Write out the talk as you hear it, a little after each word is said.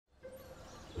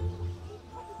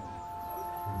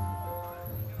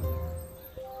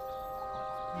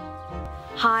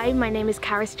Hi, my name is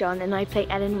Carys John and I play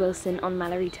Ellen Wilson on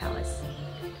Malory Towers.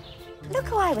 Look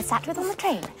who I was sat with on the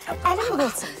train. Ellen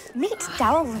Wilson. Meet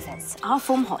Daryl Rivers, our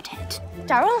form hothead.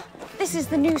 Daryl, this is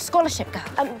the new scholarship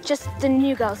girl. Just the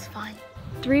new girl's fine.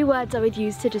 3 words I would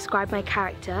use to describe my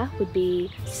character would be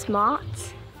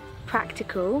smart,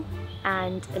 practical,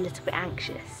 and a little bit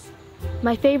anxious.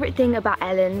 My favourite thing about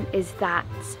Ellen is that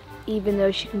even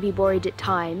though she can be worried at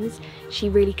times, she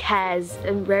really cares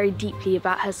and very deeply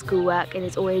about her schoolwork and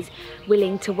is always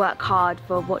willing to work hard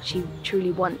for what she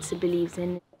truly wants and believes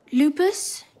in.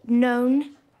 Lupus,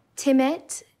 known,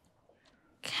 timet,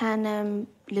 canem,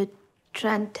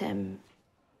 litrantem.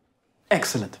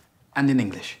 Excellent. And in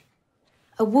English?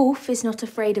 A wolf is not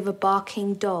afraid of a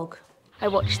barking dog. I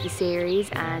watched the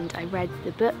series and I read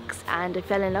the books and I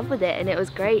fell in love with it and it was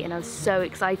great and I was so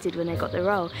excited when I got the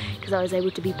role because I was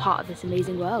able to be part of this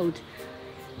amazing world.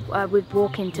 I would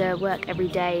walk into work every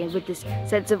day and with this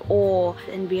sense of awe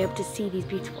and be able to see these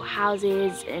beautiful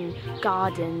houses and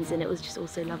gardens, and it was just all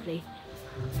so lovely.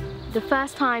 The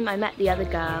first time I met the other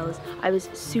girls, I was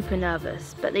super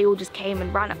nervous, but they all just came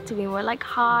and ran up to me and were like,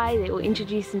 hi, they all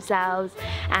introduced themselves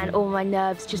and all my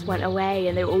nerves just went away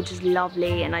and they were all just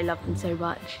lovely and I loved them so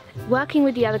much. Working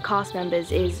with the other cast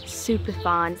members is super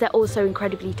fun. They're all so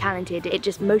incredibly talented. It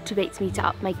just motivates me to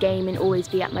up my game and always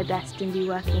be at my best and be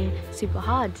working super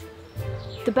hard.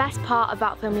 The best part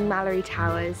about filming Malory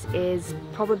Towers is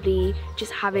probably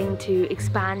just having to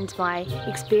expand my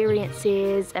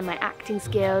experiences and my acting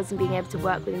skills and being able to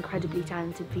work with incredibly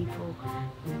talented people.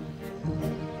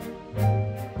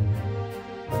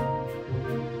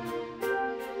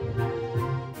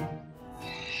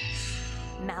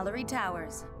 Malory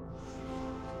Towers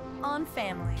on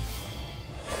Family.